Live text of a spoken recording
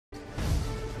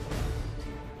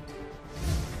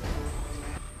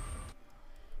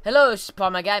Hello,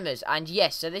 Superman Gamers, and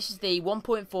yes, so this is the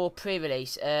 1.4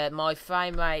 pre-release. My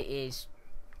frame rate is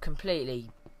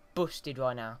completely busted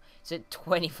right now. It's at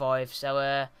 25, so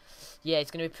yeah,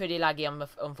 it's going to be pretty laggy,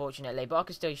 unfortunately, but I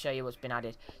can still show you what's been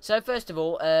added. So first of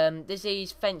all, there's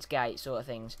these fence gate sort of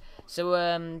things. So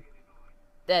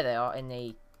there they are in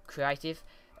the creative.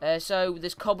 So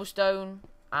there's cobblestone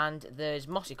and there's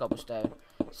mossy cobblestone.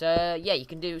 So yeah, you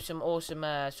can do some awesome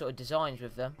sort of designs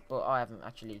with them, but I haven't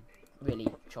actually really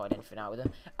tried anything out with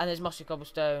them. And there's mossy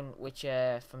cobblestone, which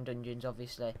from dungeons,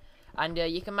 obviously. And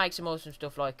you can make some awesome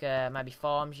stuff like maybe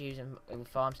farms, using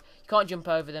farms. You can't jump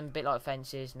over them, a bit like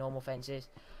fences, normal fences.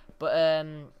 But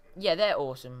yeah, they're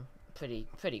awesome, pretty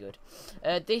good.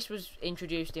 This was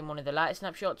introduced in one of the later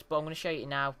snapshots, but I'm going to show you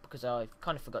now because I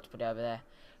kind of forgot to put it over there.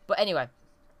 But anyway,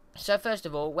 so first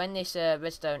of all, when this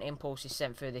redstone impulse is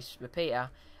sent through this repeater,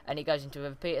 and it goes into a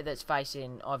repeater that's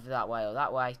facing either that way or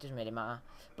that way, it doesn't really matter.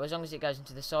 But as long as it goes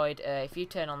into the side, if you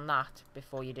turn on that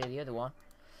before you do the other one,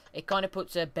 it kind of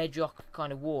puts a bedrock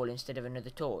kind of wall instead of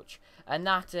another torch. And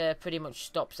that pretty much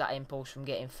stops that impulse from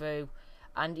getting through.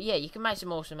 And yeah, you can make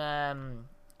some awesome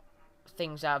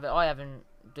things out of it. I haven't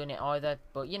done it either,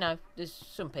 but you know, there's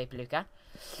some people who can.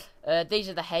 These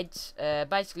are the heads.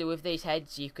 Basically, with these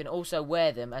heads, you can also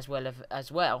wear them as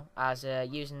well as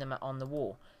using them on the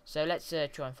wall. So let's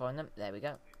try and find them. There we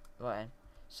go. Right then.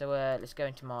 So let's go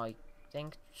into my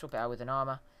thing. Swap it out with an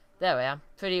armor. There I am.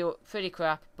 Pretty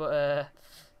crap, but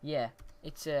yeah,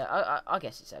 it's I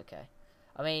guess it's okay.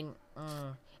 I mean,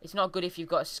 it's not good if you've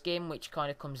got a skin which kind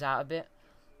of comes out a bit,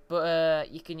 but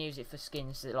you can use it for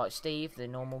skins that, like Steve, the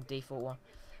normal default one.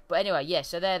 But anyway, yeah,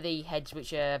 so they're the heads which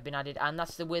have been added, and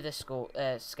that's the wither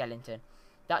skeleton.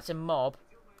 That's a mob.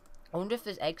 I wonder if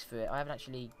there's eggs for it. I haven't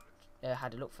actually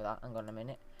had a look for that. Hang on a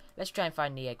minute. Let's try and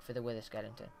find the egg for the wither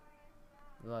skeleton.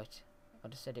 Right. I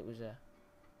just said it was a...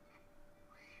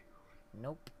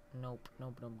 Nope. Nope.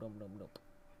 Nope. Nope. Nope. Nope. Nope.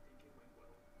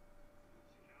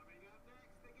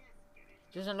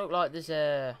 Doesn't look like there's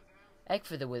a egg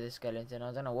for the wither skeleton.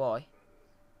 I don't know why.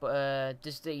 But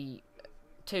there's the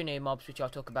two new mobs which I'll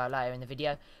talk about later in the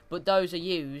video. But those are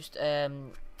used...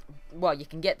 well, you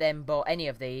can get them by any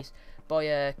of these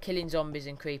by killing zombies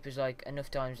and creepers like enough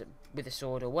times with a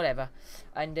sword or whatever,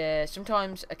 and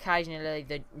sometimes,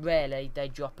 occasionally, rarely they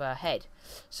drop a head.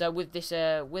 So with this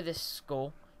wither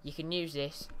skull, you can use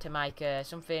this to make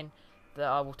something that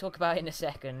I will talk about in a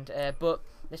second. But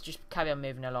let's just carry on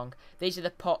moving along. These are the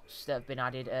pots that have been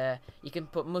added. You can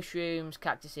put mushrooms,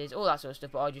 cactuses, all that sort of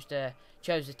stuff. But I just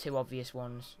chose the two obvious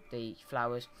ones, the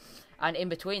flowers. And in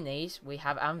between these, we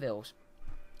have anvils.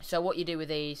 So what you do with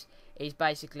these is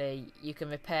basically you can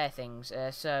repair things.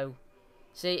 So,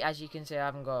 see, as you can see, I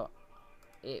haven't got...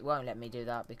 It won't let me do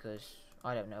that because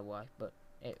I don't know why, but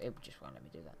it just won't let me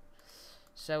do that.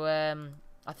 So,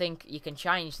 I think you can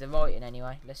change the writing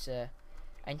anyway. Let's,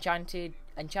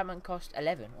 enchantment cost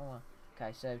 11. Oh,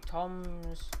 okay, so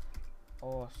Tom's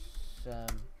awesome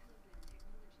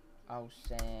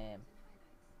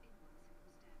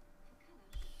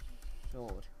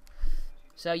sword.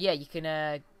 So yeah, you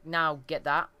can now get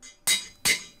that.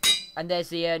 And there's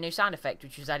the new sound effect,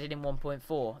 which was added in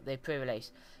 1.4, the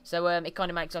pre-release. So it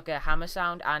kind of makes like a hammer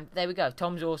sound, and there we go.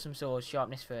 Tom's awesome sword,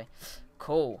 sharpness 3.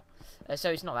 Cool. So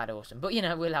it's not that awesome, but you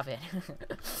know, we'll have it.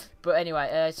 But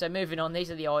anyway, so moving on, these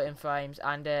are the item frames,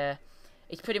 and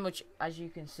it's pretty much, as you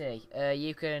can see,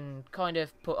 you can kind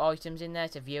of put items in there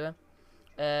to view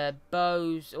them.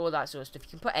 Bows, all that sort of stuff. You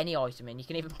can put any item in. You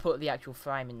can even put the actual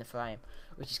frame in the frame,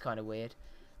 which is kind of weird.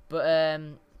 But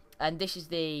and this is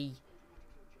the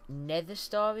Nether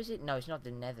Star, is it? No, it's not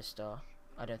the Nether Star.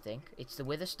 I don't think it's the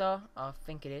Wither Star. I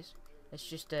think it is. Let's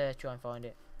just try and find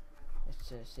it. Let's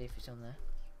see if it's on there.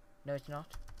 No, it's not.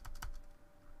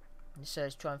 So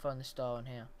let's try and find the star on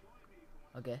here,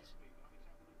 I guess.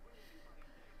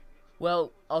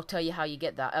 Well, I'll tell you how you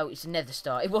get that. Oh, it's a Nether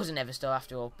Star. It was a Nether Star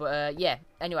after all. But yeah,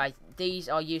 anyway, these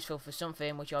are useful for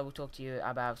something which I will talk to you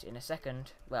about in a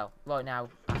second. Well, right now,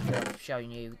 after I've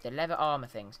shown you the leather armor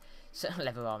things. So,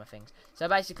 leather armor things. So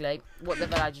basically, what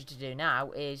they've allowed you to do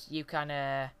now is you can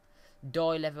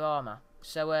dye leather armor.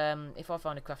 So if I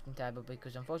find a crafting table,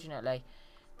 because unfortunately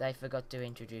they forgot to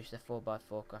introduce the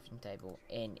 4x4 crafting table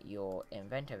in your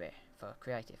inventory for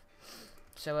creative.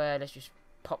 So let's just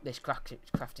pop this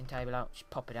crafting table out, just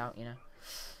pop it out, you know.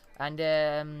 And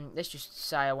let's just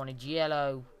say I wanted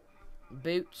yellow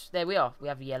boots. There we are. We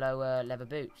have yellow leather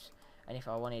boots. And if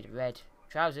I wanted red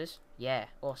trousers, yeah,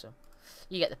 awesome.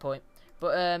 You get the point.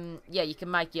 But yeah, you can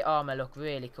make your armor look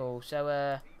really cool.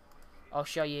 So I'll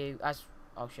show you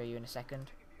in a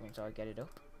second once I get it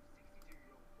up.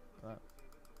 Right.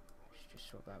 Let's just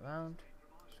swap that round.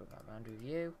 swap that around with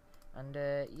you. And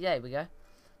yeah, there we go.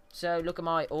 So look at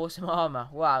my awesome armor.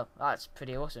 Wow, that's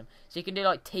pretty awesome. So you can do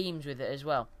like teams with it as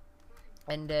well.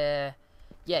 And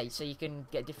yeah, so you can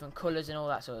get different colours and all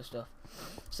that sort of stuff.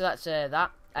 So that's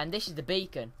that. And this is the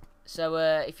beacon. So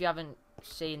if you haven't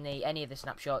seen any of the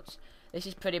snapshots, this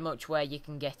is pretty much where you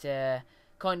can get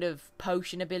kind of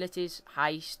potion abilities,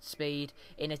 haste, speed,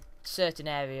 in a certain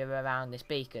area around this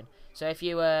beacon. So if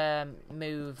you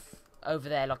move over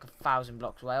there like 1,000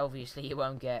 blocks away, obviously you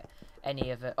won't get any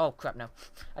of it. Oh crap, no.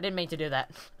 I didn't mean to do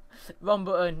that. Wrong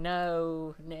button.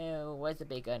 No, no. Where's the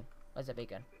beacon? Where's the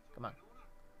beacon? Come on.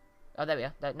 Oh, there we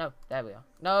are. No, there we are.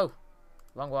 No!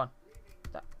 Wrong one.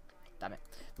 Damn it.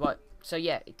 Right, so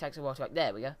yeah, it takes a while to...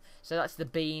 There we go. So that's the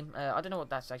beam. I don't know what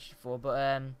that's actually for,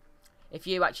 but if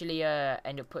you actually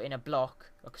end up putting a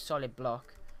block, like a solid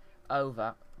block,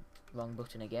 over... Wrong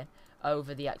button again.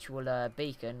 Over the actual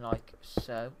beacon, like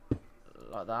so.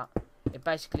 Like that. It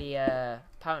basically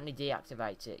apparently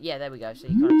deactivates it. Yeah, there we go. So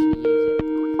you can't actually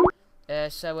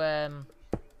use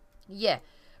it. Yeah.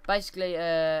 Basically,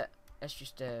 let's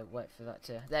just wait for that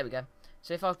to... There we go.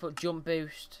 So if I put jump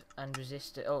boost and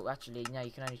resist... Oh, actually, no,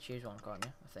 you can only choose one, can't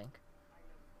you? I think.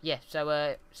 Yeah,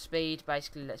 so speed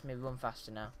basically lets me run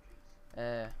faster now.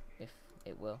 If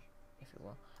it will. I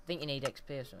think you need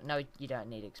XP or something. No, you don't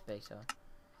need XP, so...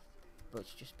 But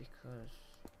it's just because...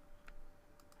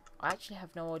 I actually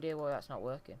have no idea why that's not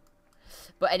working.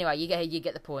 But anyway, you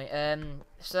get the point.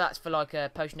 So that's for like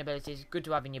potion abilities. Good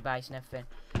to have in your base and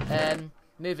everything.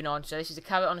 Moving on. So this is a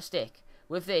carrot on a stick.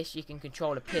 With this, you can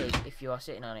control a pig if you are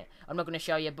sitting on it. I'm not going to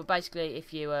show you, but basically,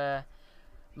 if you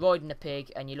riding a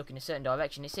pig and you look in a certain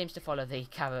direction, it seems to follow the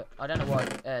carrot. I don't know why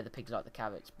the pigs like the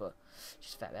carrots, but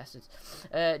just fat bastards.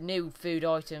 New food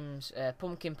items: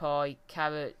 pumpkin pie,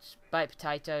 carrots, baked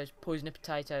potatoes, poisonous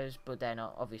potatoes, but they're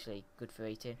not obviously good for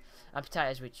eating, and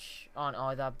potatoes which aren't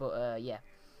either. But yeah,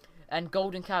 and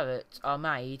golden carrots are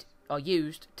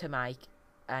used to make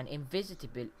an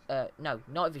invisibility. No,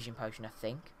 night vision potion. I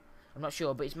think. I'm not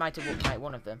sure, but it's made to make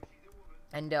one of them.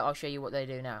 And I'll show you what they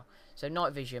do now. So,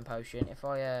 night vision potion. If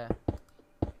I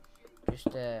just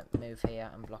move here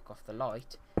and block off the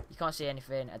light, you can't see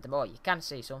anything at the moment. You can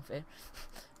see something,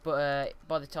 but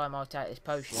by the time I take this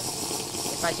potion,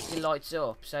 it basically lights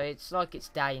up. So it's like it's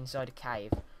day inside a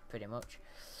cave, pretty much.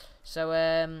 So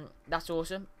that's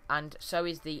awesome. And so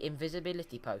is the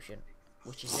invisibility potion,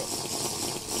 which is this.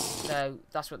 So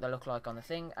that's what they look like on the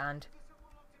thing. And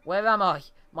where am I?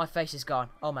 My face is gone.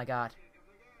 Oh my god.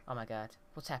 Oh my god.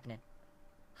 What's happening?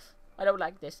 I don't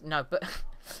like this. No, but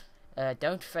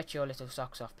don't fret your little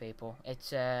socks off, people.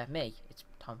 It's me. It's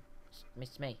Tom.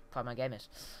 It's me, Primo Gamers.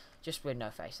 Just with no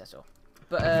face, that's all.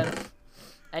 But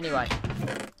anyway,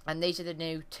 and these are the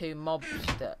new 2 mobs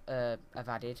that I've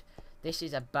added. This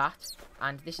is a bat,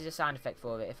 and this is a sound effect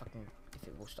for it. If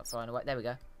it will stop flying away. There we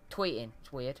go. Tweeting.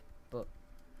 It's weird, but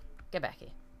get back here.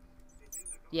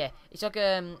 Yeah, it's like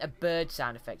a bird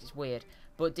sound effect. It's weird,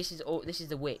 but this is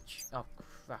the witch. Oh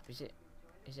crap! Is it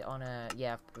on a?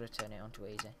 Yeah, I've got to turn it on to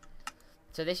easy.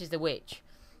 So this is the witch.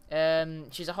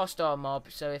 She's a hostile mob.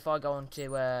 So if I go on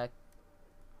to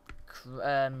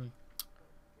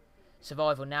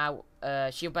survival now,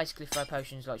 she'll basically throw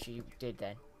potions like she did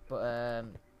then. But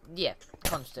yeah,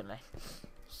 constantly.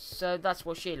 So that's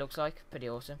what she looks like. Pretty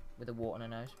awesome with a wart on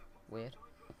her nose. Weird.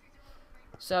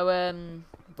 So,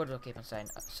 what do I keep on saying?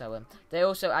 So, they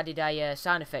also added a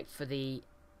sound effect for the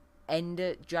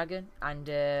Ender Dragon, and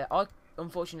I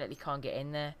unfortunately can't get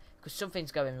in there because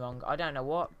something's going wrong. I don't know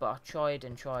what, but I tried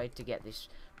and tried to get this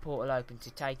portal open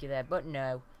to take you there, but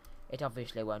no, it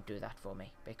obviously won't do that for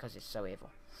me because it's so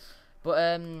evil. But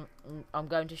I'm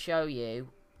going to show you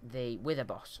the Wither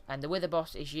Boss, and the Wither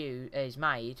Boss is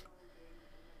made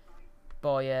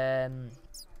by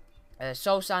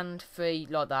soul sand, 3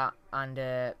 like that,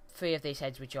 and 3 of these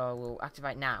heads which I will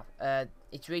activate now.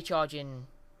 It's recharging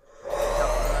health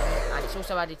at the moment, and it's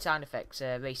also added sound effects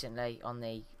recently on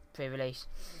the pre-release.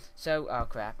 So, oh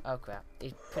crap,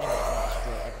 it's pretty much going to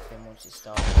destroy everything once it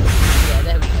starts. Yeah,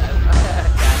 there we go.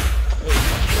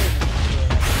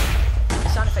 The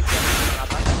sound effects are not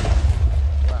bad.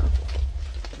 Wow,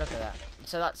 look at that.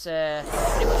 So that's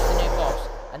pretty much the new boss,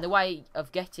 and the way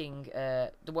of getting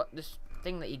this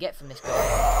thing that you get from this guy is the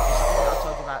thing that I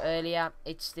told you about earlier.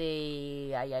 It's the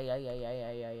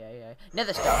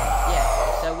nether star.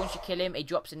 Yeah. So once you kill him, he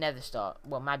drops a nether star.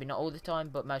 Well, maybe not all the time,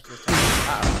 but most of the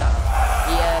time.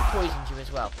 He poisons you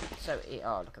as well. So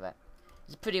oh, look at that.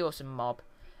 He's a pretty awesome mob.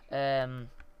 A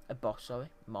boss, sorry,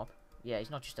 mob. Yeah,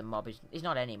 he's not just a mob. He's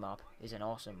not any mob. He's an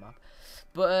awesome mob.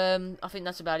 But I think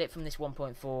that's about it from this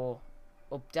 1.4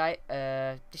 update.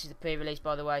 This is the pre-release,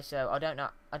 by the way, so I don't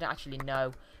actually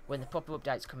know when the proper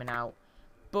update's coming out.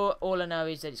 But all I know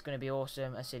is that it's going to be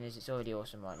awesome, as soon as it's already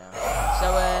awesome right now.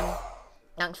 So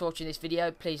thanks for watching this video.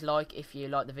 Please like if you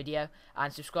like the video,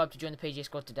 and subscribe to join the PG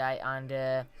squad today.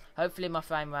 And hopefully my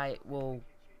frame rate will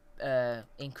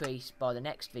increase by the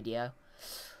next video,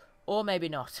 or maybe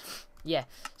not. Yeah.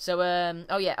 So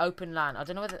oh yeah, open LAN. I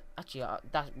don't know whether actually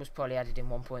that was probably added in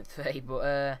 1.3,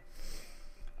 but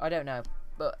I don't know.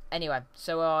 But anyway,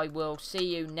 so I will see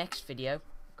you next video.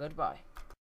 Goodbye.